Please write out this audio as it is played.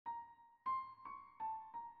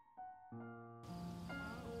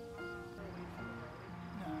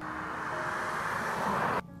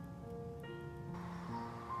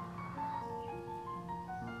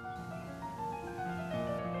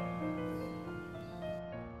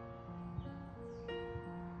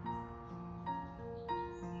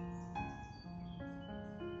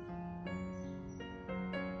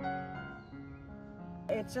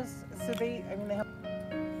It's just, so they, I mean, they have...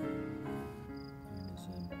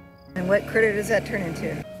 And what critter does that turn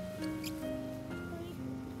into?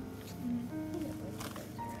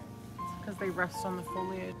 Because they rest on the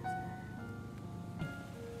foliage.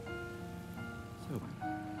 So,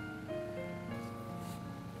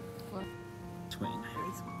 twin.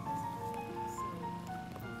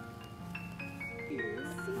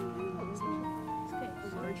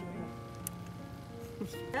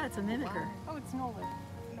 Yeah, it's a mimicker. Oh, it's Nolan.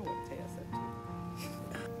 I know what Teà said too.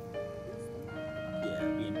 Yeah,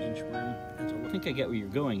 it'd be an inchworm. I think I get where you're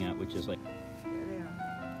going at, which is like... There they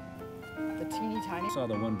are. The teeny tiny... I saw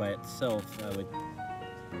the one by itself, I would...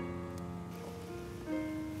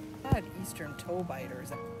 I had eastern toe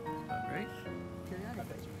biters. Right?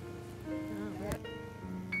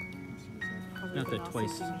 Not that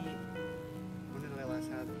twice. When did I last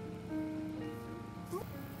have them?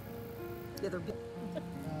 Yeah, they're big.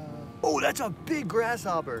 Oh, that's a big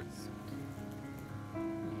grasshopper. I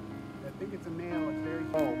think it's a male. It's very.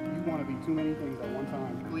 Oh, you want to be too many things at one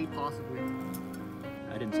time. Possibly.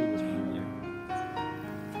 I didn't see this one earlier.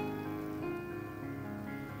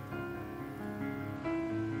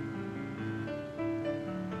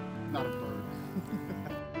 Not a bird.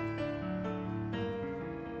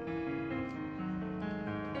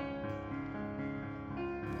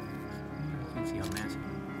 You can see how massive.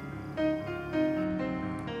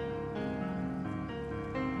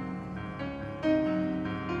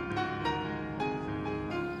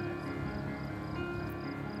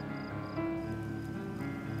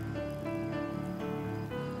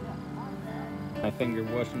 My finger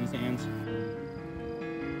washing his hands.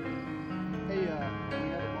 Hey, we had a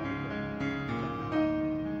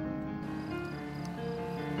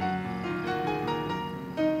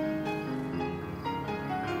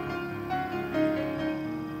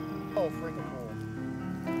oh, freaking hole.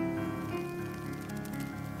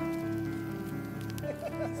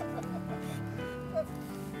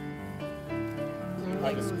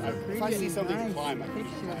 If I see something to climb, I can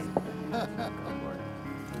climb.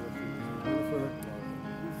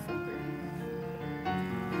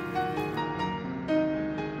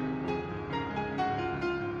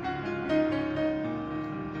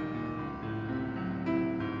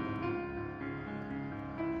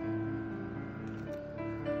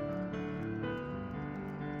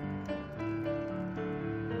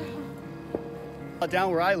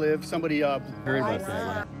 Down where I live, somebody Heard about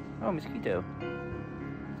that. Oh, mosquito.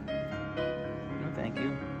 No, thank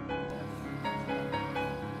you.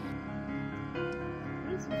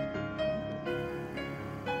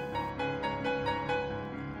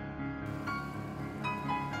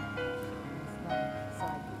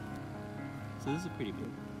 So this is pretty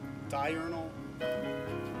big. diurnal.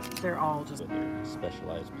 They're all just... So they're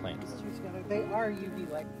specialized plants. They are UV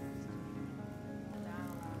light.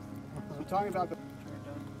 I'm talking about the...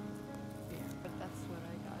 Yeah, but that's what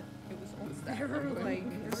I got. It was almost there. Like,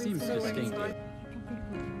 It seems distinctive.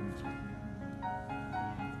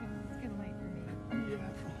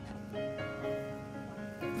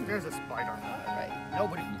 There's a spider. Right.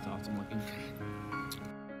 Nobody. It's awesome looking.